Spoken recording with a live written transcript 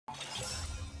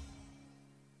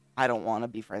I don't want to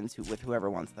be friends with whoever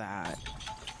wants that.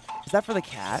 Is that for the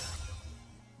cat?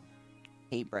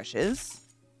 Paintbrushes.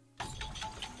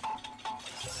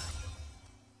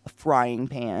 A frying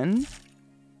pan.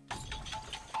 A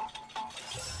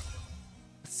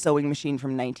sewing machine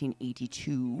from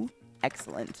 1982.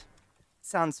 Excellent.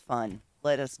 Sounds fun.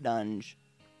 Let us dunge.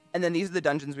 And then these are the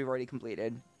dungeons we've already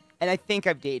completed. And I think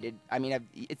I've dated. I mean,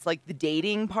 it's like the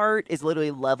dating part is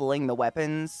literally leveling the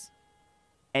weapons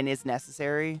and is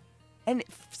necessary. And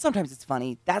sometimes it's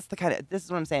funny. That's the kind of... This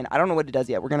is what I'm saying. I don't know what it does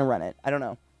yet. We're going to run it. I don't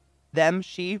know. Them,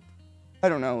 she... I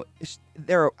don't know.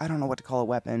 I don't know what to call a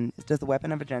weapon. Does the weapon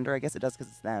have a gender? I guess it does because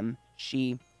it's them.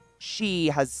 She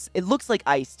has... It looks like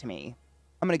ice to me.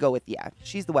 I'm going to go with, yeah.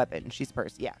 She's the weapon. She's the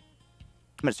person. Yeah.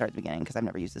 I'm going to start at the beginning because I've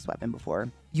never used this weapon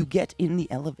before. You get in the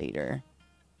elevator.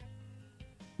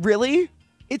 Really?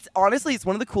 It's honestly, it's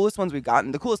one of the coolest ones we've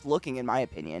gotten. The coolest looking, in my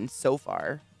opinion, so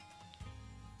far.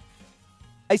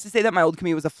 I used to say that my old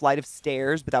commute was a flight of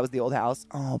stairs, but that was the old house.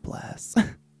 Oh, bless.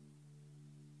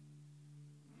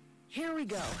 Here we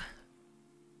go.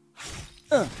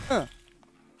 What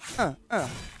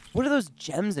are those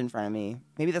gems in front of me?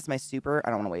 Maybe that's my super. I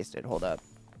don't want to waste it. Hold up.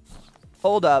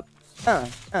 Hold up.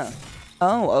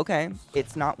 Oh, okay.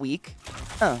 It's not weak.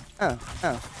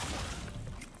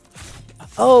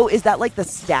 Oh, is that like the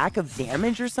stack of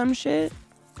damage or some shit?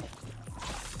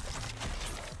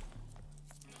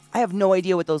 I have no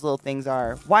idea what those little things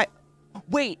are. Why?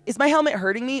 Wait, is my helmet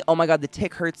hurting me? Oh my god, the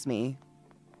tick hurts me.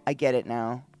 I get it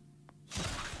now.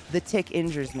 The tick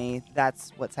injures me.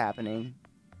 That's what's happening.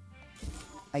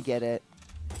 I get it.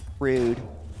 Rude.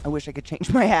 I wish I could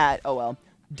change my hat. Oh well.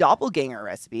 Doppelganger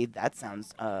recipe. That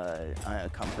sounds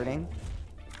comforting.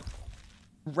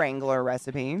 Wrangler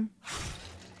recipe.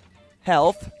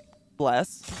 Health.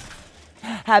 Bless.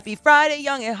 Happy Friday,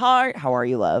 young at heart. How are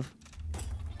you, love?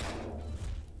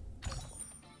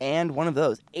 And one of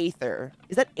those. Aether.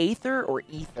 Is that Aether or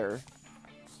Ether?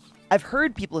 I've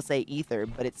heard people say Ether,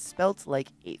 but it's spelt like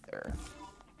Aether.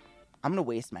 I'm going to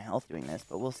waste my health doing this,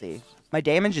 but we'll see. My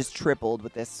damage is tripled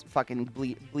with this fucking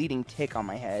bleeding tick on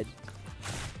my head.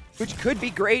 Which could be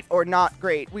great or not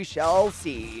great. We shall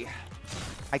see.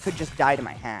 I could just die to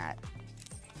my hat.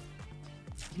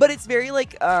 But it's very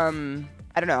like, I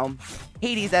don't know,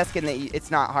 Hades-esque in that it's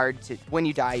not hard to, when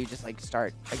you die, you just like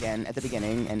start again at the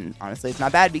beginning. And honestly, it's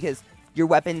not bad because your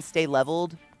weapons stay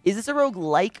leveled. Is this a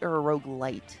roguelike or a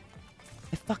roguelite?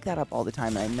 I fuck that up all the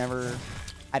time. I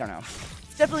don't know.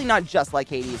 It's definitely not just like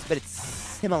Hades, but it's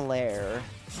similar.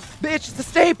 Bitch, it's a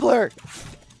stapler!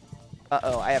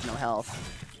 Uh-oh, I have no health.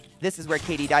 This is where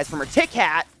Katie dies from her tick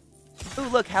hat. Ooh,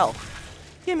 look, health.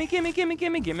 Gimme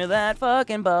that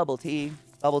fucking bubble tea.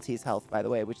 Bubble tea's health, by the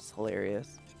way, which is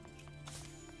hilarious.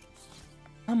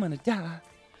 I'm gonna die.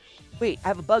 Wait, I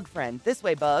have a bug friend. This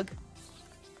way, bug.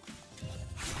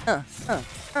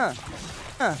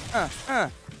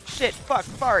 Shit, fuck,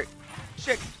 fart.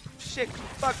 Shit,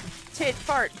 fuck, tit,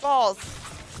 fart, balls.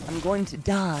 I'm going to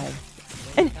die.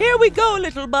 And here we go,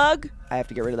 little bug. I have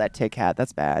to get rid of that tick hat.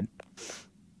 That's bad.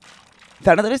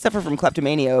 Found out that I suffer from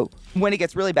kleptomania. When it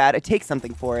gets really bad, I take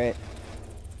something for it.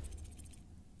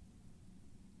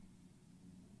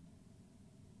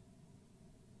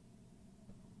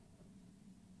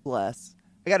 Bless.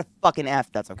 I got a fucking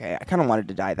F. That's okay. I kind of wanted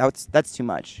to die. That's too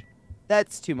much.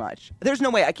 That's too much. There's no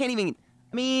way. I can't even...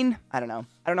 I mean, I don't know.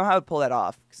 I don't know how I would pull that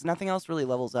off. Because nothing else really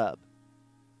levels up.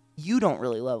 You don't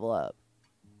really level up.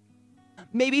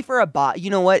 Maybe for a boss.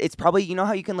 You know what? It's probably... You know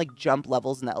how you can, like, jump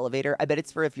levels in the elevator? I bet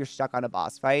it's for if you're stuck on a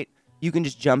boss fight. You can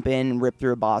just jump in and rip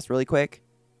through a boss really quick.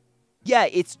 Yeah,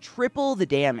 it's triple the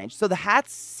damage. So the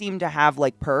hats seem to have,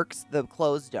 like, perks. The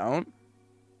clothes don't.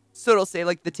 So it'll say,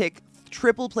 like, the tick...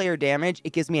 Triple player damage,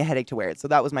 it gives me a headache to wear it. So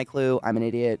that was my clue. I'm an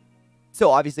idiot. So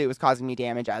obviously it was causing me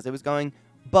damage as it was going.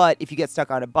 But if you get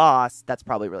stuck on a boss, that's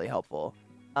probably really helpful.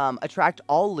 Attract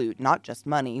all loot, not just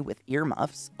money, with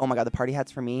earmuffs. Oh my god, the party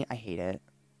hat's for me. I hate it.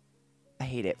 I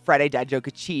hate it. Friday dad joke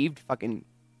achieved. Fucking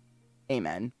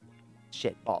amen.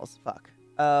 Shit, balls. Fuck.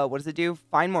 What does it do?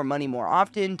 Find more money more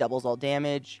often. Doubles all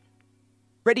damage.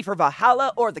 Ready for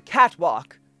Valhalla or the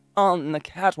catwalk? On the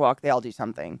catwalk, they all do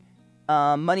something.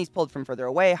 Money's pulled from further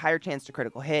away. Higher chance to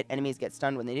critical hit. Enemies get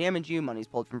stunned when they damage you. Money's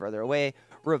pulled from further away.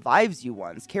 Revives you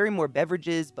once. Carry more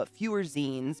beverages, but fewer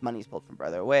zines. Money's pulled from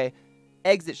further away.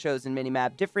 Exit shows in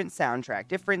minimap. Different soundtrack.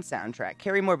 Different soundtrack.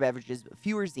 Carry more beverages, but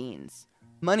fewer zines.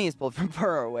 Money is pulled from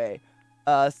far away.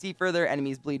 See further.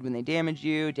 Enemies bleed when they damage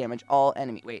you. Damage all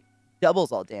enemy. Wait.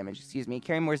 Doubles all damage. Excuse me.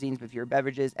 Carry more zines, but fewer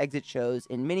beverages. Exit shows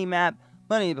in minimap.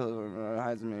 Money,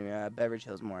 beverage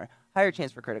heals more. Higher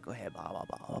chance for critical hit, blah, blah,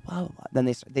 blah, blah, blah, blah. Then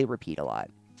they repeat a lot.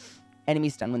 Enemy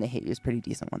stun when they hit you is pretty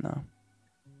decent one, though.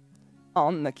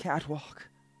 On the catwalk.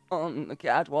 On the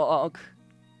catwalk.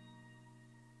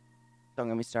 Don't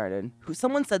get me started.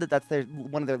 Someone said that that's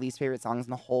one of their least favorite songs in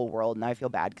the whole world, and I feel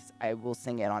bad because I will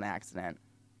sing it on accident.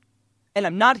 And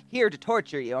I'm not here to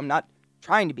torture you. I'm not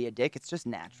trying to be a dick. It's just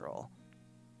natural.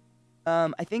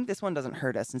 I think this one doesn't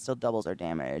hurt us and still doubles our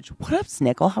damage. What up,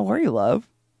 Snickle? How are you, love?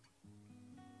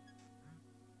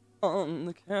 On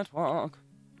the catwalk.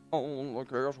 On the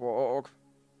catwalk.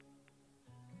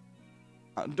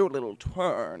 Do a little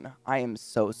turn. I am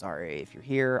so sorry. If you're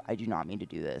here, I do not mean to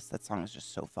do this. That song is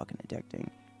just so fucking addicting.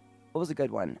 What was a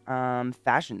good one?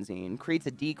 Fashion Zine. Creates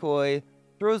a decoy,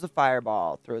 throws a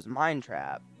fireball, throws a mine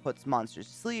trap, puts monsters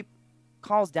to sleep,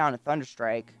 calls down a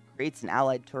thunderstrike, creates an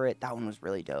allied turret. That one was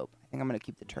really dope. I think I'm going to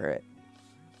keep the turret.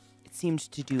 It seemed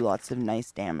to do lots of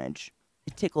nice damage.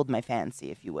 It tickled my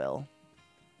fancy, if you will.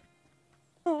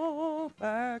 Oh,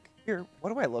 back here.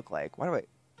 What do I look like? Do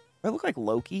I look like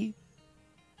Loki?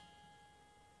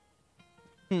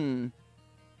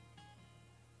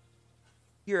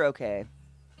 You're okay.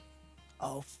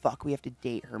 Oh, fuck. We have to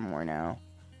date her more now.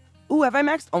 Ooh, have I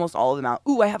maxed almost all of them out?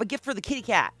 Ooh, I have a gift for the kitty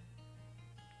cat.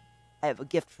 I have a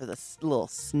gift for this little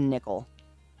Snickle.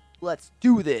 Let's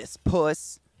do this,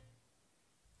 puss.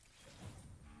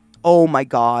 Oh, my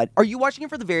God. Are you watching it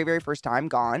for the very, very first time?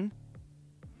 Gone?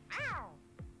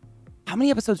 How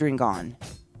many episodes are in Gone?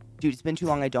 Dude, it's been too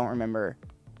long. I don't remember.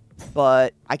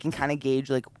 But I can kind of gauge,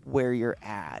 like, where you're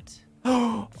at.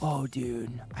 Oh,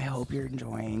 dude. I hope you're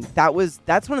enjoying.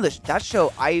 That's one of the... That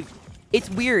show, it's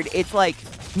weird. It's, like,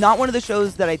 not one of the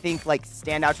shows that I think, like,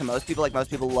 stand out to most people. Like, most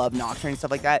people love Nocturne and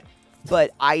stuff like that.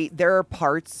 But there are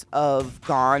parts of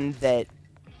Gone that,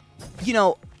 you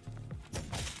know...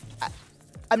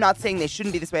 I'm not saying they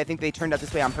shouldn't be this way. I think they turned out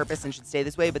this way on purpose and should stay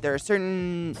this way. But there are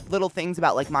certain little things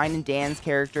about, like, mine and Dan's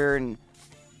character and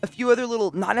a few other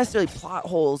little, not necessarily plot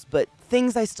holes, but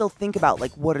things I still think about.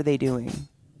 Like, what are they doing?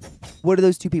 What are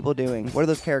those two people doing? What are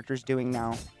those characters doing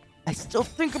now? I still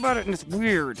think about it, and it's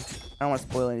weird. I don't want to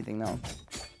spoil anything, though.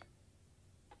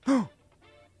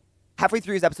 Halfway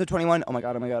through is episode 21. Oh, my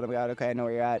God, oh, my God, oh, my God. Okay, I know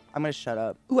where you're at. I'm going to shut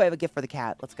up. Ooh, I have a gift for the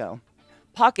cat. Let's go.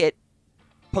 Pocket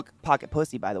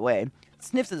Pussy, by the way,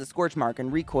 sniffs at the scorch mark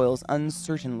and recoils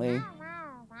uncertainly.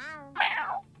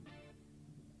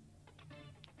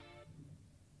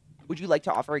 Would you like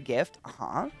to offer a gift?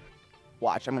 Uh-huh.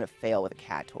 Watch, I'm going to fail with a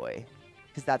cat toy.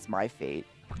 Because that's my fate.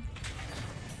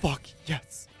 Fuck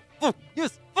yes. Fuck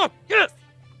yes. Fuck yes.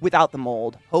 Without the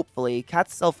mold, hopefully.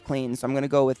 Cat's self-clean, so I'm going to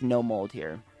go with no mold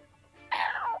here.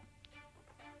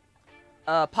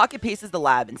 Pocket paces the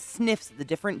lab and sniffs at the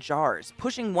different jars,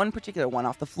 pushing one particular one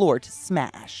off the floor to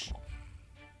smash.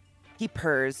 He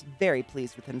purrs, very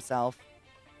pleased with himself.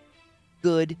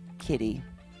 Good kitty.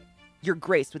 You're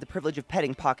graced with the privilege of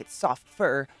petting Pocket's soft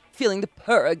fur, feeling the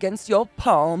purr against your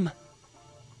palm.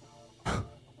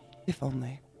 If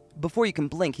only. Before you can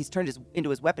blink, he's turned into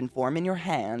his weapon form in your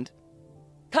hand.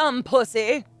 Come,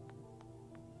 pussy!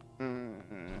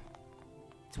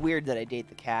 It's weird that I date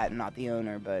the cat and not the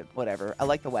owner, but whatever. I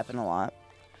like the weapon a lot.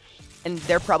 And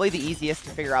they're probably the easiest to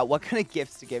figure out what kind of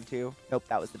gifts to give to. Nope,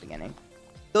 that was the beginning.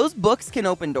 Those books can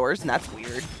open doors, and that's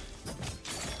weird.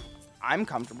 I'm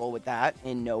comfortable with that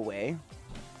in no way.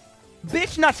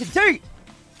 Bitch, not today!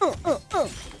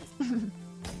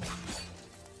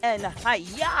 And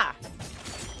hiya!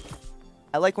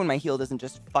 I like when my heel doesn't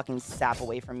just fucking sap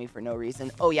away from me for no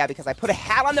reason. Oh yeah, because I put a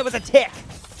hat on that was a tick!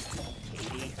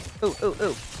 Katie. Ooh, ooh,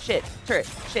 ooh. Shit. Turret.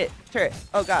 Shit. Turret.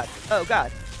 Oh god. Oh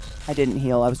god. I didn't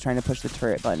heal. I was trying to push the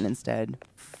turret button instead.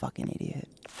 Fucking idiot.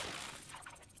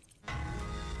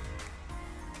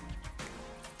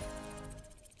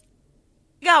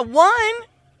 You got one!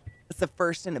 That's the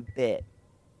first in a bit.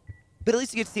 But at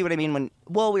least you get to see what I mean when...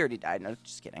 Well, we already died. No,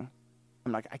 just kidding.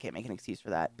 I can't make an excuse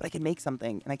for that. But I can make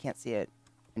something, and I can't see it.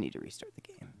 I need to restart the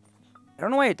game. I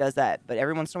don't know why it does that, but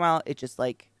every once in a while, it just,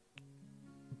 like,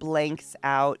 blanks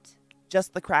out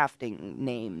just the crafting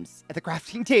names at the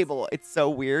crafting table. It's so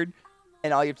weird.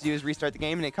 And all you have to do is restart the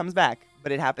game, and it comes back.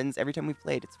 But it happens every time we've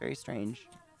played. It's very strange.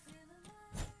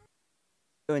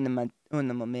 Un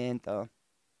momento.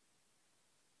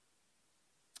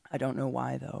 I don't know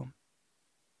why, though.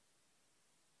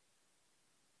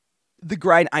 The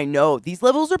grind, I know. These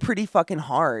levels are pretty fucking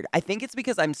hard. I think it's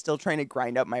because I'm still trying to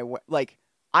grind up my... Like,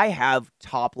 I have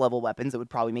top level weapons that would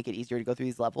probably make it easier to go through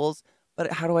these levels.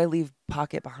 But how do I leave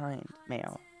Pocket behind,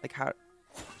 Mayo? Like, how...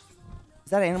 Is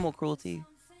that animal cruelty?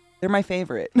 They're my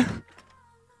favorite.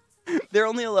 They're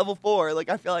only a level 4. Like,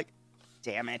 I feel like...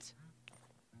 Damn it.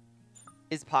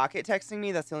 Is Pocket texting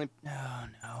me? That's the only...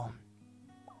 No.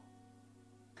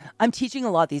 I'm teaching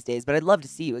a lot these days, but I'd love to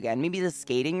see you again. Maybe the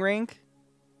skating rink?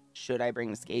 Should I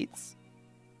bring the skates?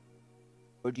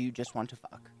 Or do you just want to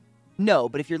fuck? No,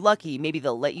 but if you're lucky, maybe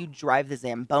they'll let you drive the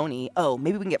Zamboni. Oh,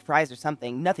 maybe we can get fries or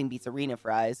something. Nothing beats arena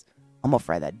fries. I'm gonna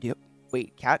fry that dude.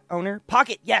 Wait, cat owner?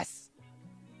 Pocket, yes!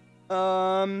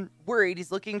 Worried.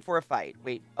 He's looking for a fight.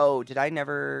 Wait, oh, did I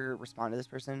never respond to this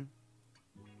person?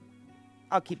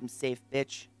 I'll keep him safe,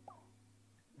 bitch.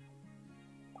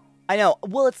 I know.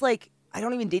 Well, it's like, I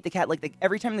don't even date the cat. Like,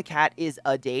 every time the cat is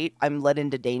a date, I'm led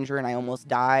into danger and I almost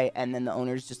die. And then the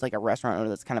owner's just like a restaurant owner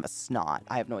that's kind of a snot.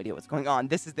 I have no idea what's going on.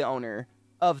 This is the owner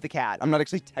of the cat. I'm not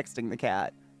actually texting the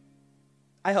cat.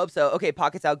 I hope so. Okay,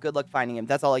 Pocket's out. Good luck finding him.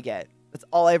 That's all I get. That's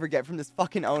all I ever get from this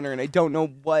fucking owner. And I don't know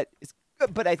what is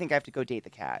good, but I think I have to go date the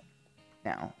cat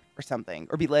now or something.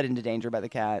 Or be led into danger by the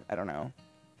cat. I don't know.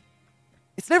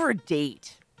 It's never a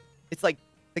date. It's like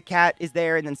the cat is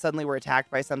there and then suddenly we're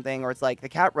attacked by something. Or it's like the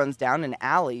cat runs down an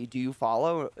alley. Do you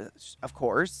follow? Of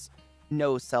course.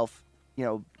 No self,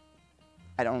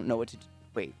 I don't know what to do.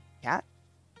 Wait, cat?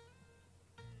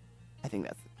 I think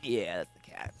that's the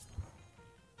cat.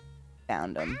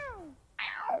 Found him.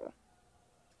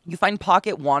 You find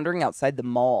Pocket wandering outside the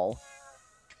mall.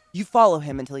 You follow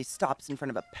him until he stops in front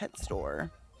of a pet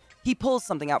store. He pulls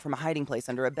something out from a hiding place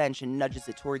under a bench and nudges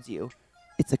it towards you.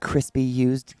 It's a crispy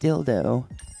used dildo.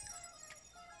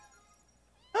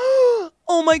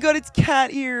 Oh my god, it's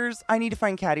cat ears. I need to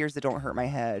find cat ears that don't hurt my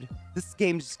head. This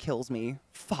game just kills me.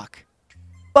 Fuck.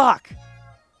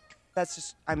 That's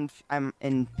just, I'm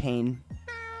in pain.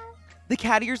 The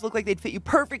cat ears look like they'd fit you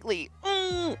perfectly.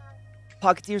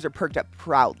 Pocket's ears are perked up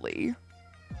proudly.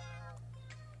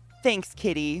 Thanks,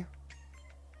 kitty.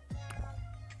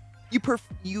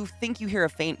 You think you hear a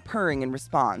faint purring in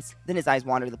response. Then his eyes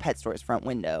wander to the pet store's front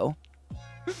window.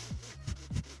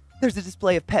 There's a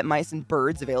display of pet mice and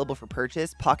birds available for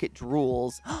purchase. Pocket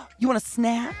drools. You want a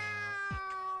snack?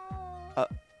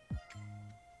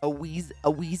 A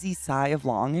wheezy sigh of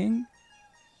longing?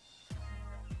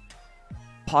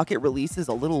 Pocket releases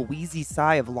a little wheezy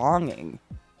sigh of longing.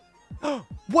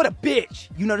 What a bitch!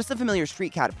 You notice a familiar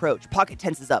street cat approach. Pocket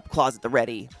tenses up, claws at the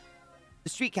ready. The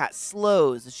street cat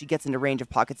slows as she gets into range of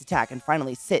Pocket's attack and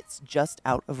finally sits just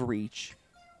out of reach.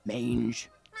 Mange.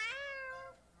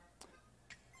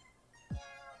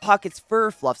 Pocket's fur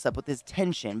fluffs up with his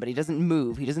tension, but he doesn't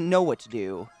move. He doesn't know what to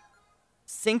do.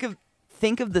 Think of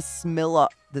the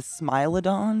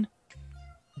Smilodon.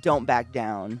 Don't back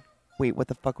down. Wait, what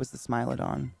the fuck was the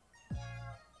Smilodon?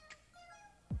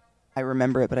 I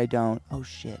remember it, but I don't. Oh,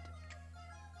 shit.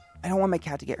 I don't want my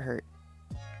cat to get hurt.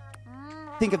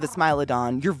 Think of the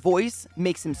Smilodon. Your voice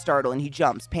makes him startle, and he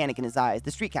jumps, panic in his eyes.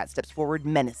 The street cat steps forward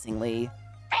menacingly.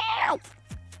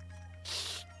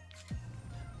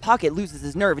 Pocket loses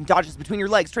his nerve and dodges between your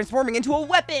legs, transforming into a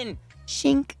weapon.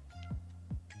 Shink.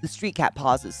 The street cat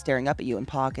pauses, staring up at you and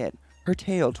Pocket. Her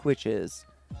tail twitches.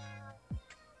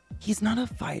 He's not a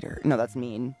fighter. No, that's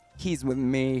mean. He's with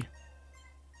me.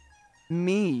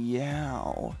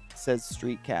 Meow, says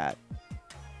street cat.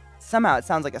 Somehow it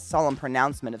sounds like a solemn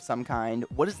pronouncement of some kind.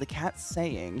 What is the cat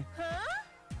saying? Huh?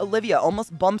 Olivia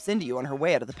almost bumps into you on her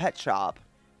way out of the pet shop.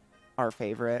 Our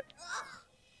favorite.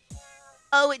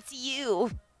 Oh, it's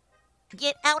you.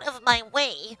 Get out of my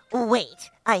way. Wait,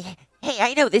 hey,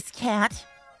 I know this cat.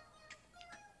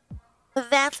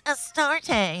 That's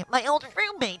Astarte, my old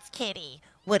roommate's kitty.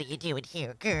 What are you doing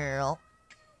here, girl?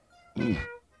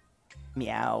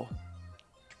 Meow.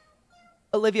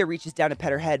 Olivia reaches down to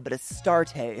pet her head, but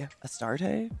Astarte,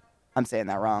 I'm saying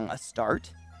that wrong.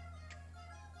 Astarte,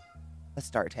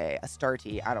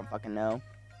 I don't fucking know.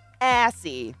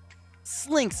 Assy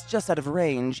slinks just out of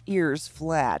range, ears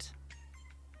flat.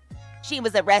 She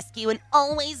was a rescue and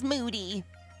always moody.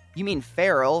 You mean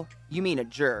feral? You mean a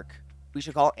jerk. We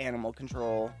should call animal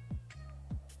control.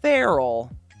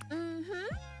 Feral.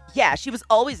 Mm-hmm. Yeah, she was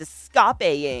always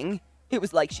escaping. It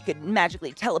was like she could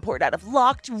magically teleport out of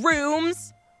locked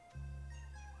rooms.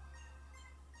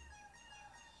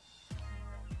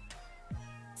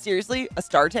 Seriously?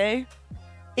 Astarte?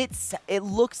 It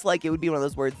looks like it would be one of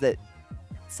those words that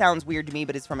sounds weird to me,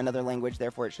 but it's from another language,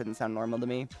 therefore it shouldn't sound normal to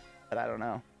me. But I don't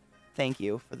know. Thank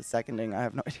you for the seconding. I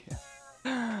have no idea.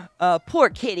 Poor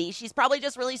kitty. She's probably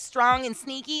just really strong and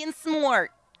sneaky and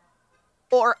smart.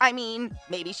 Or, I mean,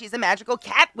 maybe she's a magical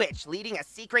cat witch leading a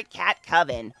secret cat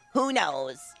coven. Who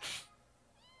knows?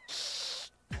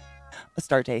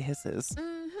 Astarte hisses.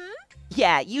 Mm-hmm.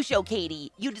 Yeah, you show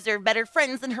Katie. You deserve better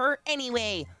friends than her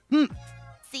anyway.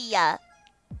 See ya.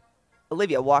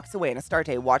 Olivia walks away and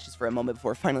Astarte watches for a moment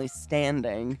before finally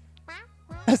standing.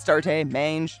 Astarte,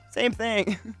 mange, same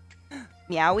thing.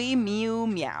 Meowie, mew,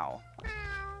 meow.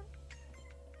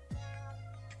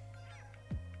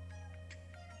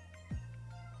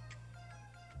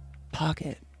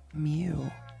 Pocket,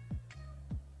 Mew.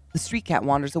 The street cat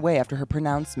wanders away after her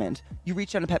pronouncement. You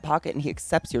reach down to pet Pocket and he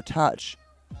accepts your touch.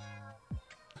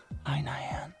 Hi,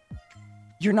 Nyan.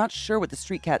 You're not sure what the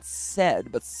street cat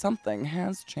said, but something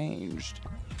has changed.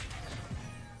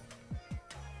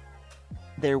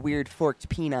 Their weird forked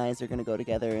peneyes are gonna go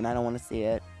together, and I don't want to see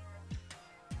it.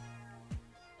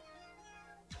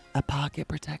 A pocket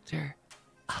protector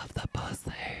of the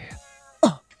pussy.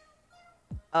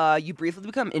 You briefly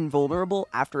become invulnerable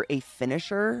after a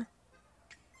finisher.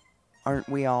 Aren't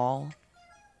we all?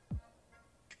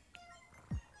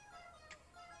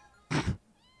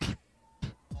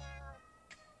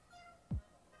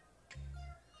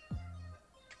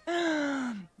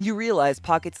 You realize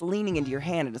Pocket's leaning into your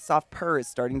hand and a soft purr is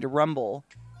starting to rumble.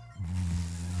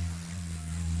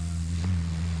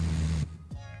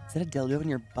 Is that a dildo in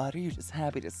your butt, or are you just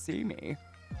happy to see me?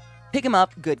 Pick him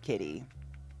up, good kitty.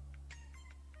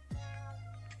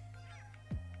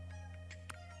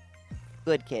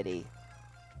 Good kitty.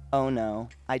 Oh no,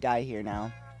 I die here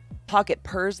now. Pocket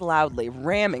purrs loudly,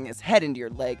 ramming his head into your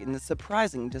leg in a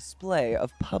surprising display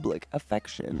of public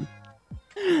affection.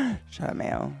 Shut up,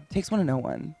 Mayo. Takes one to know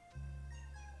one.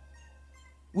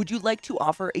 Would you like to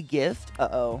offer a gift?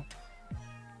 Uh-oh.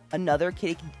 Another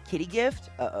kitty gift?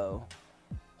 Uh-oh.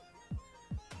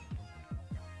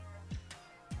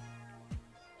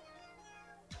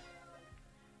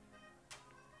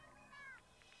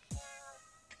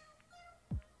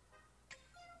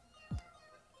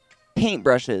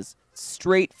 Paintbrushes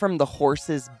straight from the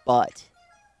horse's butt.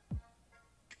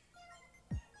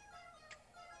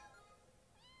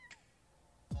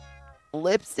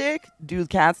 Lipstick? Do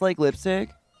cats like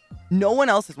lipstick? No one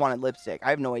else has wanted lipstick. I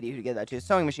have no idea who to give that to. A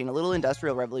sewing machine, a little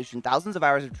industrial revolution, thousands of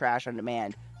hours of trash on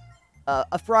demand.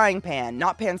 A frying pan,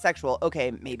 not pansexual.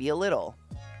 Okay, maybe a little.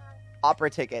 Opera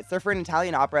tickets. They're for an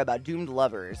Italian opera about doomed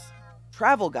lovers.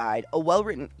 Travel guide, a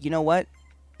well-written... You know what?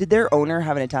 Did their owner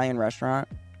have an Italian restaurant?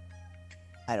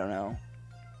 I don't know.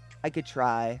 I could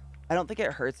try. I don't think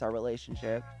it hurts our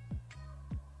relationship.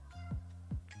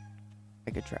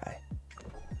 I could try.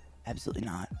 Absolutely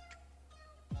not.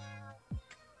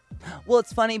 Well,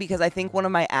 it's funny because I think one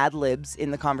of my ad-libs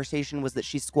in the conversation was that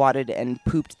she squatted and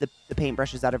pooped the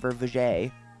paintbrushes out of her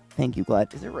vajay. Thank you,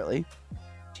 Glut. Is it really?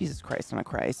 Jesus Christ, I'm a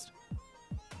Christ.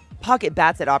 Pocket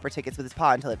bats at opera tickets with his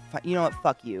paw until it... You know what?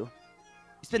 Fuck you. You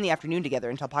spend the afternoon together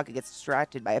until Pocket gets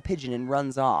distracted by a pigeon and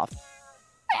runs off.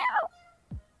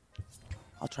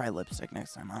 I'll try lipstick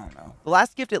next time. I don't know. The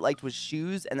last gift it liked was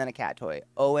shoes and then a cat toy.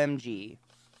 OMG.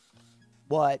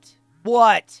 What?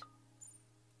 What?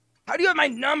 How do you have my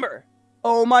number?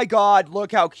 Oh my god,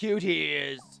 look how cute he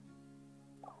is.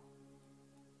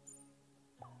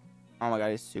 Oh my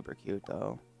god, he's super cute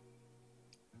though.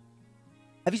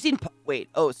 Have you seen... Wait,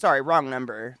 oh, sorry, wrong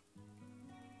number.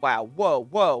 Wow, whoa,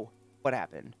 whoa. What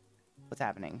happened? What's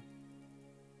happening?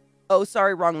 Oh,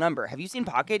 sorry, wrong number. Have you seen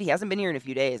Pocket? He hasn't been here in a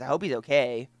few days. I hope he's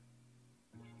okay.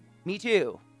 Me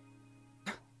too.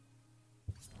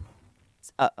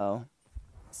 Uh-oh.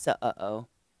 Uh-oh.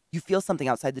 You feel something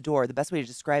outside the door. The best way to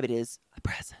describe it is a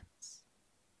presence.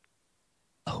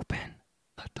 Open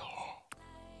the door.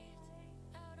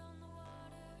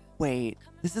 Wait,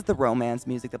 this is the romance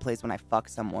music that plays when I fuck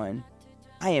someone.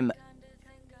 I am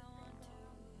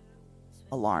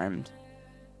alarmed.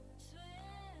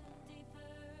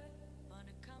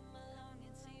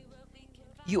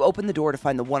 You open the door to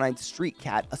find the one-eyed street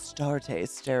cat, Astarte,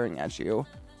 staring at you.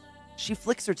 She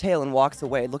flicks her tail and walks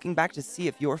away, looking back to see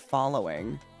if you're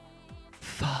following.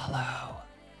 Follow.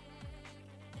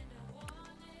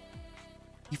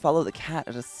 You follow the cat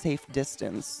at a safe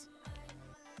distance.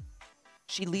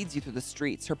 She leads you through the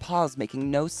streets, her paws making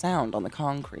no sound on the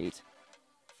concrete.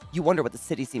 You wonder that the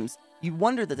city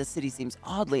seems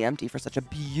oddly empty for such a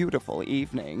beautiful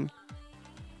evening.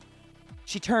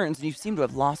 She turns and you seem to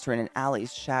have lost her in an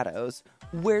alley's shadows.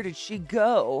 Where did she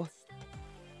go?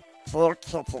 I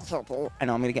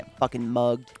know I'm gonna get fucking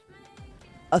mugged.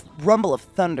 A rumble of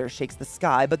thunder shakes the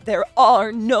sky, but there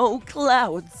are no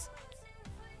clouds.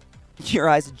 Your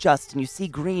eyes adjust and you see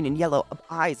green and yellow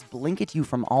eyes blink at you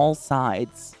from all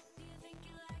sides.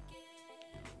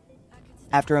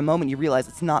 After a moment, you realize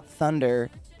it's not thunder,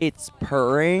 it's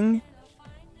purring.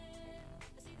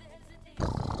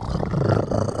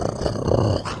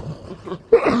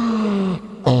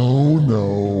 Oh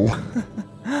no.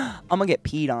 I'm gonna get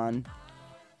peed on.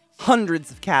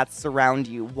 Hundreds of cats surround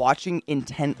you, watching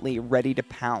intently, ready to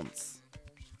pounce.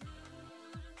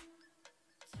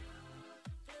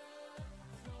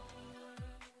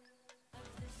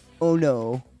 Oh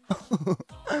no.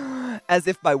 As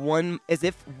if by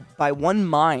one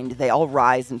mind, they all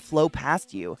rise and flow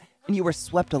past you, and you are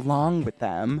swept along with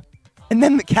them. And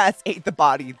then the cats ate the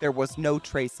body. There was no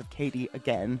trace of Katie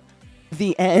again.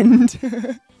 The end.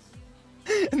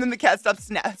 And then the cat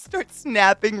starts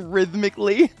snapping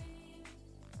rhythmically.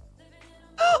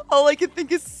 All I can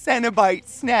think is Cenobite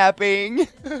snapping.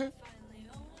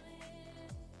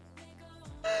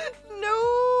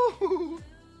 No.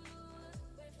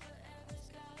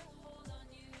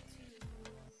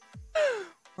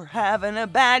 We're having a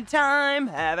bad time,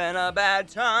 having a bad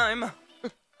time.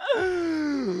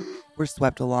 We're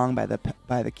swept along by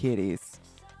the kitties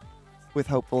with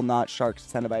hopeful not shark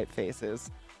Cenobite faces.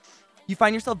 You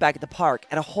find yourself back at the park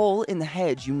at a hole in the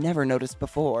hedge you never noticed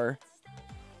before.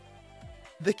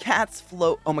 The cats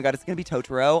float. Oh my god, it's gonna be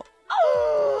Totoro.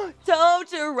 Oh,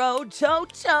 Totoro.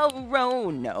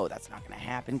 No, that's not gonna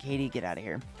happen, Katie. Get out of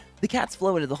here. The cats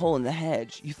flow into the hole in the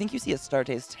hedge. You think you see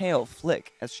Astarte's tail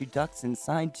flick as she ducks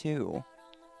inside too.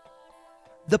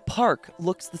 The park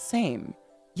looks the same,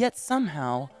 yet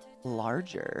somehow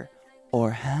larger.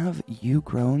 Or have you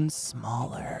grown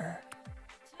smaller?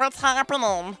 What's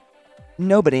happening?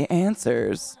 Nobody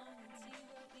answers.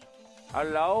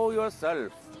 Allow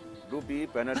yourself to be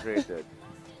penetrated.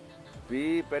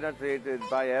 Be penetrated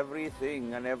by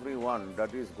everything and everyone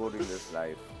that is good in this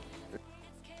life.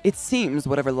 It seems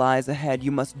whatever lies ahead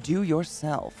you must do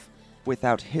yourself,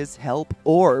 without his help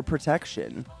or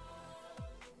protection.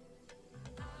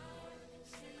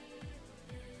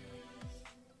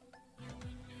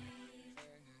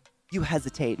 You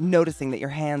hesitate, noticing that your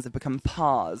hands have become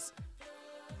paws.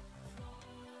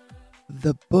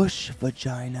 The bush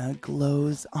vagina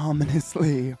glows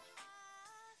ominously.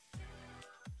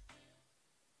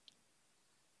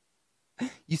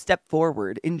 You step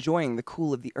forward, enjoying the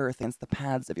cool of the earth against the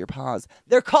pads of your paws.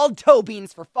 They're called toe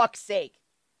beans, for fuck's sake.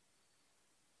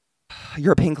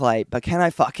 You're a pink light, but can I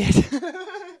fuck it?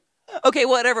 Okay,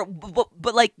 whatever.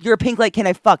 But like, you're a pink light, can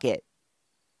I fuck it?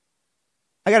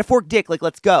 I got a forked dick, like,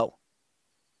 let's go.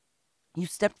 You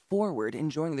step forward,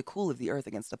 enjoying the cool of the earth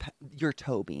against your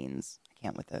toe beans. I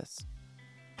can't with this.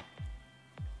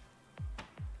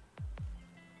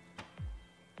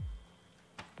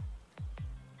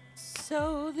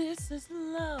 So this is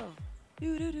love.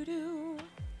 Do do do do.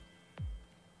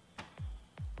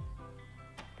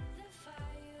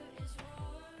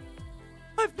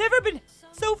 I've never been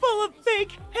so full of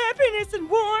fake happiness and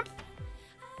warmth.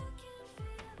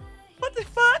 What the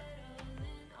fuck?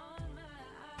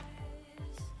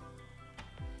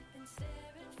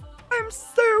 I'm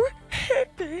so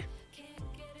happy.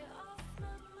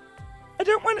 I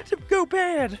don't want it to go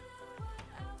bad.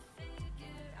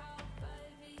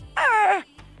 Ah!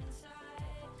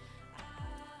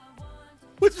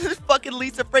 What's this fucking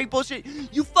Lisa Frank bullshit?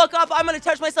 You fuck off, I'm gonna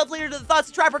touch myself later to the thoughts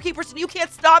of Trapper Keepers and you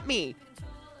can't stop me!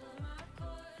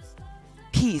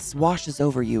 Peace washes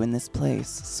over you in this place,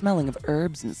 smelling of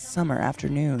herbs and summer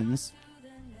afternoons.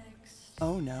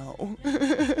 Oh no.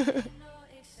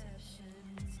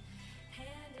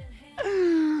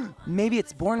 Maybe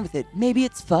it's born with it, maybe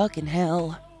it's fucking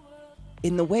hell.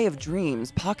 In the way of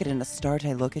dreams, Pocket and Astarte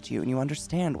look at you and you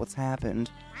understand what's happened.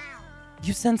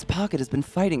 You sense Pocket has been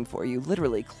fighting for you,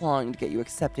 literally clawing to get you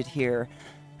accepted here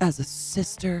as a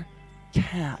sister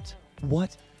cat.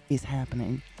 What is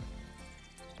happening?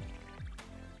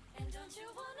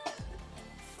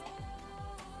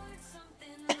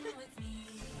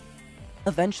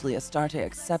 Eventually, Astarte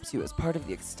accepts you as part of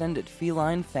the extended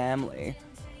feline family,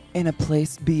 in a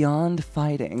place beyond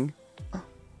fighting.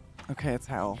 Okay, it's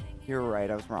hell. You're right,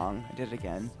 I was wrong. I did it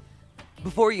again.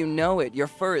 Before you know it, your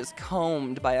fur is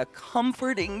combed by a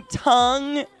comforting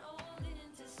tongue.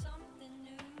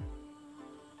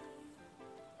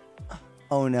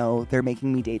 Oh no, they're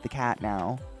making me date the cat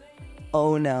now.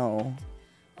 Oh no.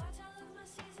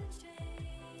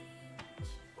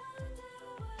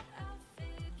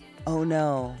 Oh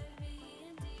no.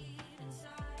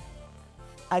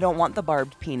 I don't want the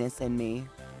barbed penis in me.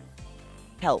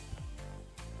 Help.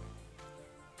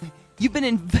 You've been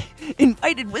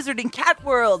invited Wizarding Cat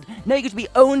World. Now you get to be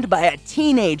owned by a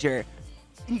teenager.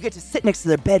 And you get to sit next to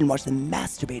their bed and watch them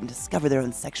masturbate and discover their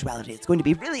own sexuality. It's going to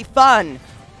be really fun.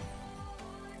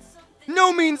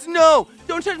 No means no.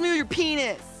 Don't touch me with your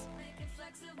penis.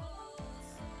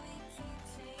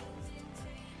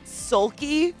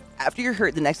 Sulky. After you're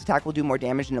hurt, the next attack will do more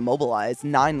damage and immobilize.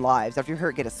 9 lives. After you're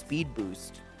hurt, get a speed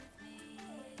boost.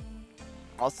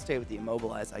 I'll stay with the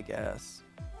immobilize, I guess.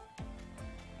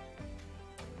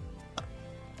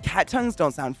 Cat tongues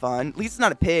don't sound fun. At least it's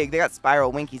not a pig. They got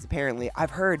spiral winkies, apparently.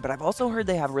 I've heard, but I've also heard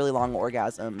they have really long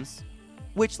orgasms.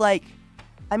 Which, like,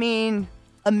 I mean,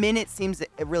 a minute seems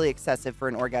really excessive for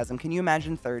an orgasm. Can you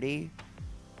imagine 30?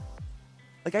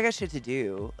 Like, I got shit to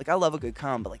do. Like, I love a good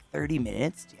cum, but like 30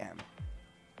 minutes? Damn.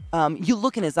 You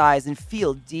look in his eyes and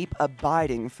feel deep,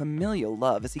 abiding, familial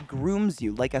love as he grooms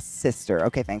you like a sister.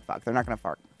 Okay, thank fuck. They're not gonna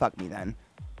fuck me then.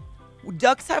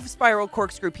 Ducks have spiral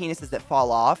corkscrew penises that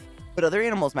fall off, but other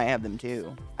animals might have them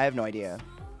too. I have no idea.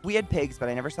 We had pigs, but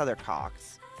I never saw their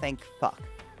cocks. Thank fuck.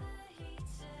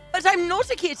 But I'm not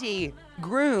a kitty!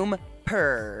 Groom,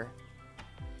 purr.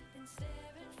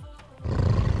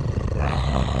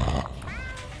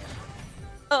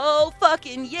 Oh,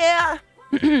 fucking yeah!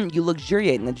 You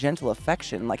luxuriate in the gentle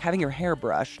affection, like having your hair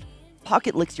brushed.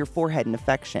 Pocket licks your forehead in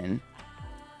affection.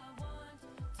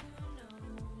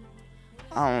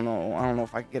 I don't know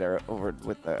if I could get her over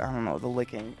with the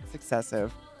licking. It's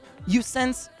excessive. You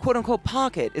sense, quote-unquote,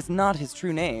 Pocket is not his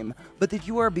true name, but that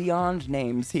you are beyond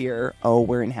names here. Oh,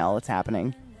 we're in hell. It's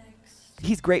happening.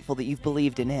 He's grateful that you've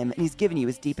believed in him, and he's given you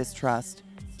his deepest trust.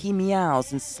 He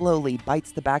meows and slowly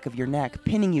bites the back of your neck,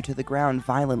 pinning you to the ground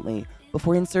violently,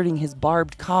 before inserting his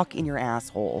barbed cock in your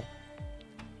asshole.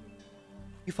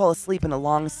 You fall asleep in a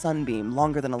long sunbeam,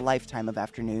 longer than a lifetime of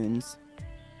afternoons.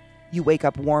 You wake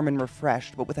up warm and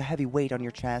refreshed, but with a heavy weight on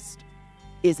your chest.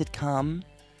 Is it cum?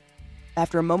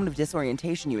 After a moment of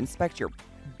disorientation, you inspect your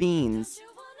beans.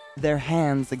 Their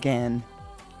hands again.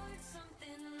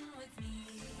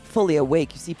 Fully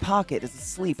awake, you see Pocket is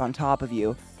asleep on top of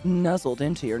you, nuzzled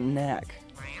into your neck.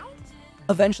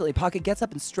 Eventually, Pocket gets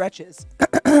up and stretches,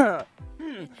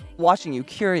 watching you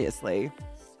curiously.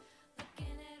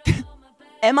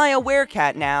 Am I a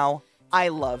werecat now? I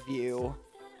love you.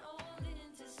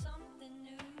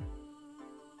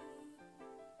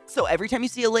 So every time you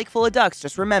see a lake full of ducks,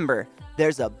 just remember,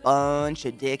 there's a bunch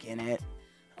of dick in it.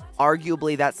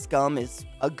 Arguably, that scum is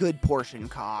a good portion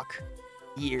cock.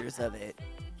 Years of it.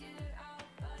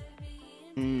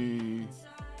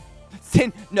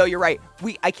 No, you're right.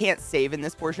 I can't save in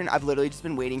this portion. I've literally just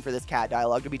been waiting for this cat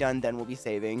dialogue to be done, then we'll be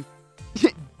saving.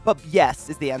 But yes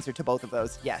is the answer to both of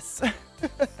those. Yes.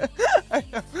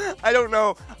 I don't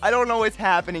know. I don't know what's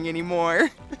happening anymore.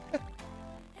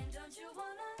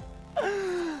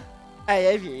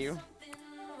 I love you.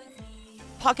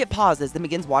 Pocket pauses, then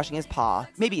begins washing his paw.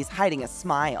 Maybe he's hiding a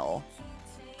smile.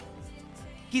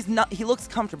 He looks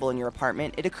comfortable in your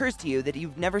apartment. It occurs to you that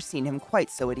you've never seen him quite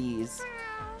so at ease.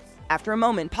 After a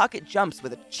moment, Pocket jumps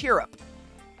with a chirrup.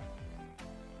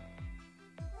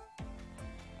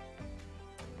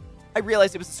 I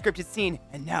realized it was a scripted scene,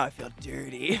 and now I feel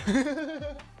dirty.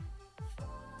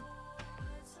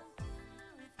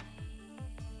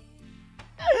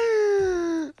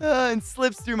 And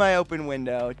slips through my open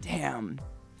window. Damn.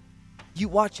 You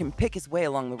watch him pick his way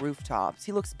along the rooftops.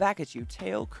 He looks back at you,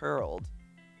 tail curled.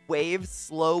 Wave,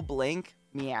 slow blink,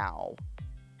 meow.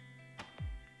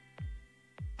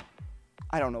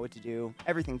 I don't know what to do.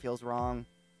 Everything feels wrong.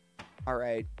 All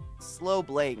right. Slow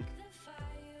blink.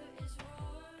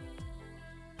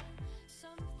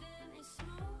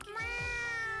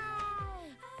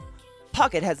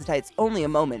 Pocket hesitates only a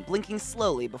moment, blinking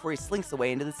slowly before he slinks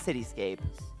away into the cityscape.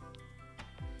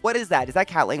 What is that? Is that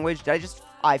cat language? Did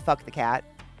I fuck the cat?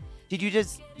 Did you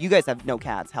guys have no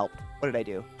cats. Help. What did I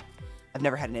do? I've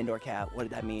never had an indoor cat. What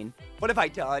did that mean? What have I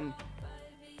done?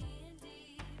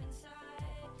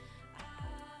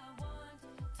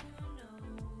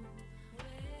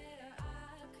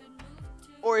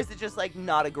 Or is it just like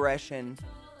not aggression?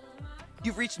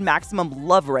 You've reached maximum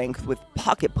love rank with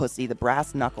Pocket Pussy, the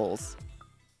brass knuckles.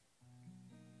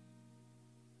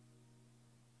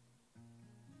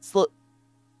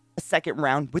 A second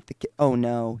round with the cat. Oh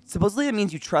no. Supposedly that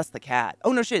means you trust the cat.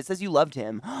 Oh no shit, it says you loved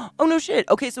him. Oh no shit.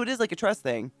 Okay, so it is like a trust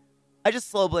thing. I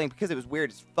just slow blinked because it was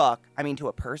weird as fuck. I mean, to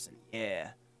a person.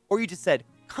 Yeah. Or you just said,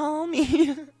 call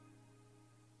me.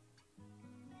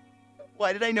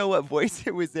 Why did I know what voice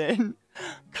it was in?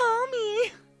 Call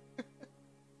me.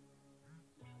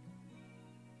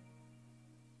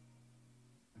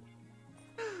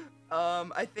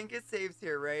 I think it saves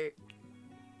here, right?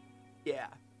 Yeah.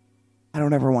 I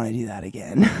don't ever want to do that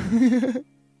again.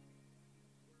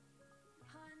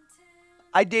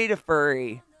 I date a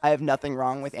furry. I have nothing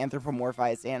wrong with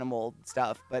anthropomorphized animal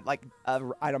stuff, but like,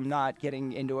 I'm not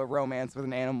getting into a romance with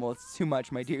an animal. It's too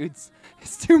much, my dudes.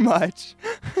 It's too much.